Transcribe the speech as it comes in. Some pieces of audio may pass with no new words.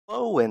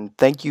Hello, and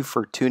thank you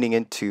for tuning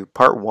into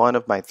part one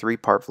of my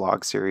three-part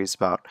vlog series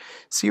about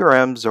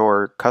CRMs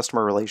or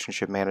customer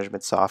relationship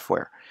management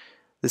software.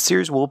 This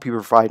series will be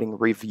providing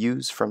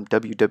reviews from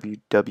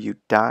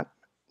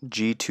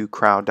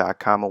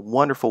www.g2crowd.com, a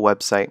wonderful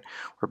website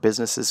where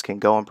businesses can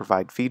go and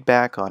provide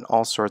feedback on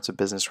all sorts of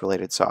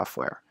business-related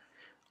software.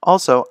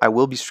 Also, I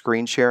will be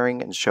screen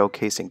sharing and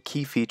showcasing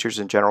key features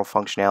and general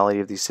functionality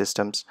of these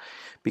systems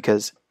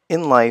because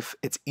in life,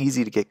 it's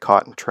easy to get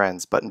caught in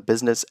trends, but in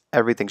business,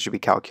 everything should be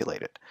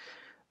calculated.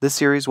 This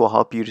series will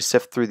help you to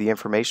sift through the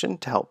information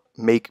to help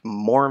make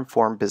more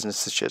informed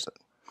business decisions.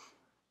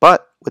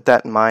 But with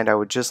that in mind, I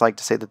would just like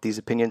to say that these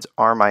opinions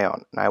are my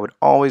own, and I would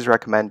always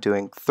recommend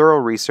doing thorough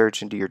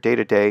research into your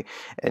day-to-day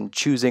and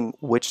choosing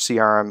which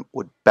CRM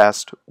would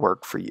best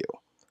work for you.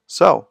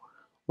 So,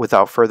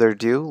 without further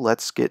ado,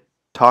 let's get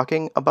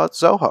talking about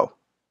ZoHo.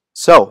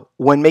 So,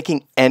 when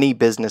making any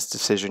business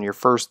decision, your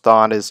first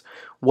thought is,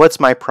 what's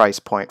my price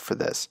point for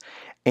this?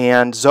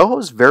 And ZoHo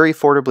is very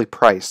affordably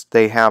priced.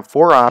 They have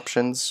four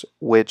options,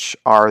 which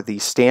are the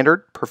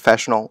Standard,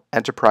 Professional,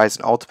 Enterprise,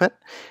 and Ultimate.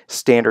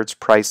 Standard's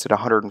priced at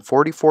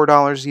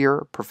 $144 a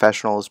year.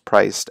 Professional is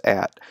priced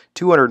at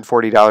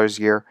 $240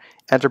 a year.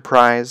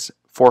 Enterprise,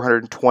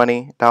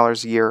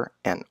 $420 a year.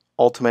 And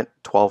Ultimate,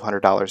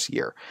 $1,200 a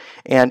year.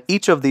 And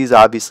each of these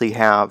obviously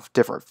have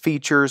different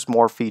features,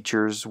 more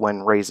features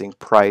when raising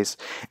price,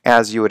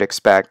 as you would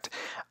expect.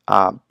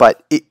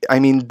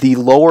 The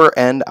lower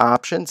end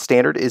option,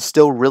 Standard, is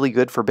still really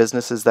good for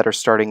businesses that are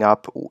starting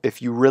up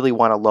if you really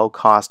want a low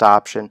cost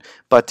option,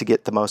 but to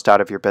get the most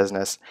out of your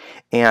business.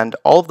 And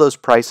all of those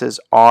prices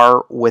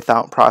are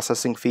without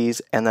processing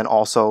fees and then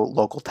also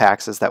local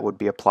taxes that would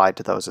be applied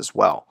to those as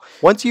well.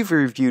 Once you've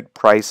reviewed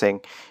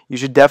pricing, you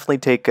should definitely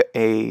take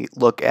a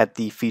look at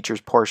the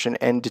features portion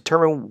and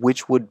determine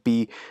which would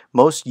be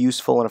most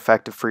useful and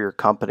effective for your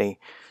company.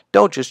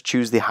 Don't just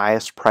choose the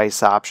highest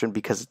price option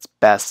because it's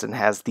best and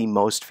has the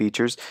most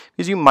features,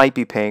 because you might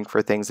be paying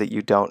for things that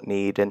you don't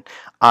need. And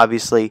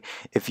obviously,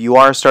 if you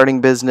are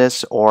starting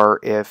business or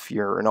if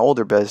you're an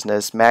older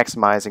business,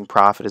 maximizing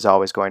profit is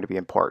always going to be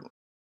important.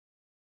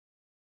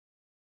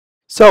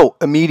 So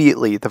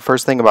immediately, the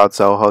first thing about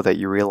ZoHo that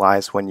you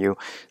realize when you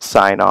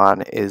sign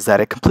on is that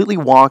it completely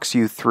walks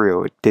you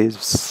through. It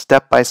gives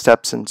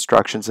step-by-step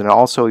instructions, and it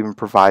also even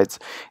provides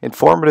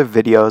informative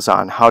videos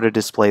on how to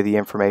display the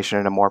information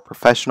in a more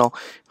professional,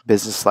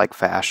 business-like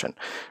fashion.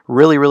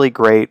 Really, really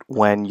great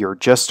when you're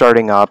just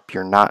starting up,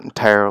 you're not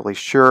entirely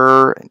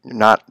sure, you're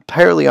not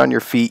entirely on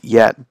your feet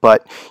yet,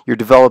 but you're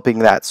developing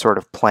that sort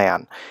of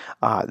plan.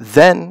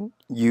 Then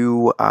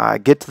you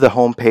get to the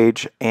home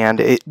page, and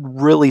it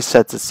really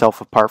sets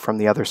itself apart from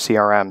the other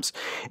CRMs.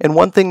 And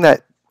one thing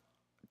that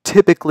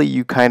typically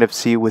you kind of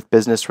see with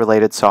business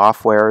related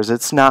software is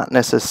it's not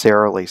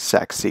necessarily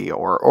sexy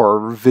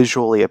or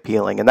visually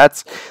appealing, and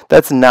that's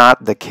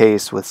not the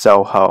case with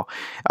ZoHo.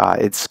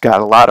 It's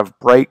got a lot of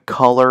bright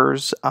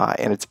colors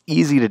and it's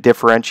easy to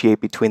differentiate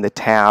between the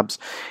tabs,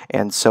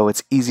 and so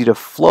it's easy to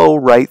flow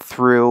right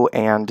through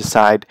and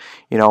decide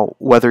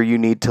whether you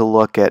need to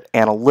look at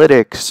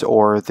analytics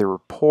or the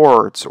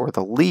reports or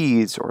the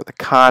leads or the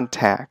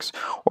contacts,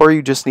 or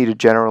you just need to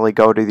generally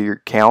go to your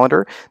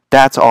calendar.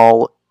 That's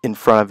all in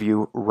front of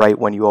you right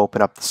when you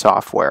open up the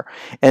software.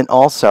 And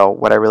also,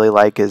 what I really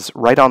like is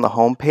right on the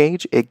home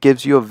page, it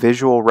gives you a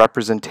visual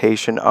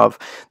representation of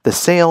the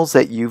sales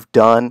that you've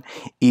done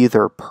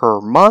either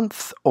per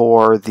month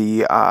or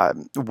the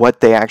what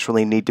they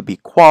actually need to be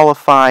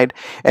qualified.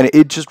 And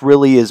it just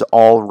really is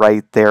all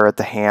right there at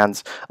the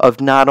hands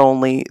of not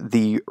only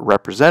the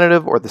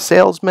representative or the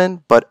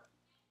salesman, but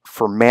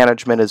for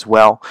management as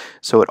well.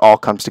 So it all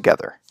comes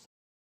together.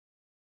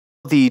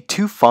 The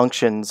two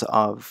functions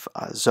of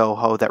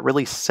ZoHo that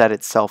really set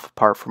itself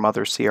apart from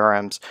other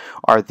CRMs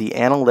are the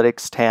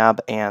Analytics tab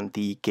and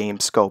the Game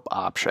Scope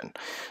option.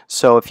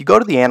 So if you go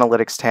to the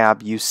Analytics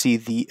tab, you see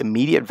the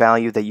immediate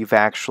value that you've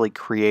actually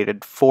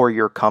created for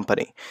your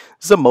company.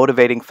 This is a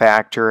motivating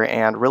factor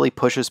and really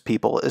pushes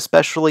people,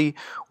 especially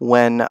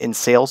when in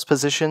sales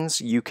positions,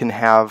 you can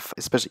have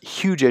especially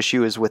huge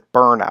issues with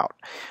burnout.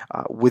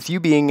 With you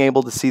being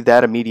able to see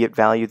that immediate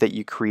value that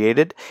you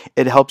created,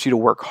 it helps you to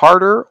work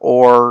harder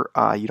or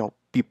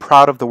be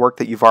proud of the work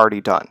that you've already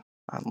done.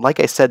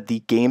 Like I said, the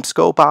Game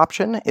Scope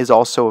option is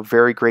also a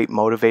very great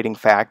motivating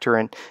factor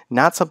and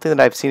not something that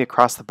I've seen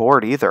across the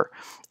board either.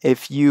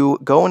 If you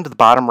go into the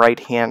bottom right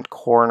hand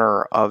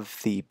corner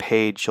of the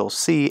page, you'll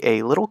see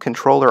a little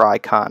controller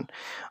icon.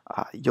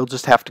 You'll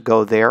just have to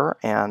go there,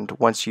 and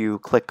once you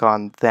click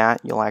on that,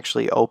 you'll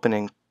actually open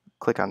and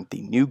click on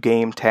the New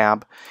Game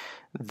tab.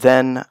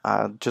 Then,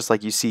 just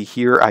like you see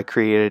here, I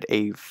created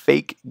a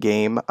fake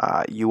game.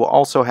 You will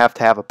also have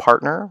to have a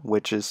partner,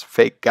 which is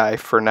fake guy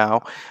for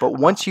now. But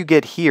once you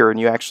get here and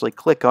you actually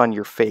click on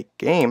your fake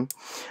game,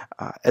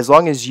 as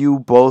long as you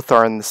both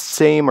are in the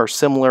same or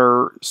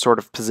similar sort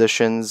of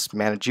positions,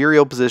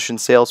 managerial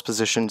positions, sales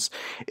positions,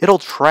 it'll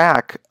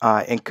track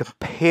and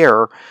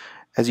compare,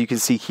 as you can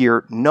see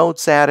here,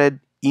 notes added,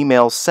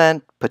 emails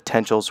sent,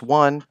 potentials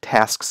won,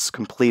 tasks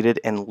completed,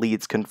 and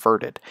leads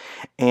converted.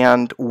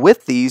 And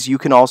with these, you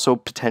can also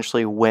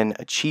potentially win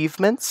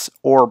achievements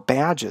or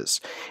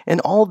badges.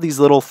 And all of these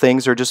little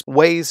things are just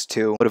ways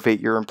to motivate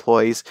your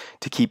employees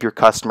to keep your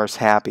customers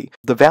happy.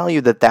 The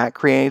value that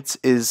creates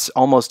is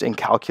almost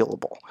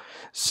incalculable.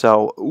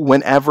 So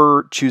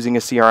whenever choosing a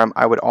CRM,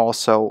 I would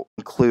also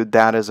include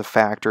that as a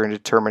factor in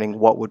determining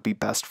what would be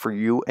best for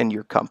you and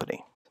your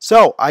company.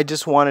 So I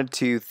just wanted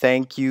to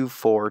thank you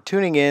for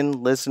tuning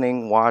in,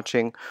 listening,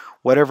 watching,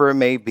 whatever it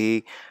may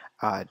be.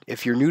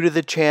 If you're new to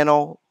the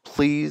channel,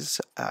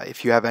 please,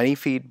 if you have any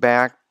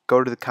feedback,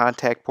 go to the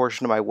contact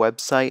portion of my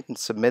website and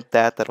submit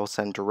that. That'll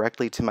send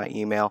directly to my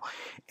email.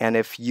 And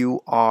if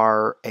you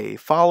are a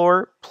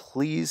follower,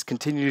 please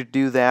continue to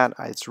do that.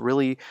 It's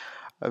really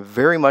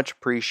very much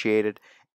appreciated.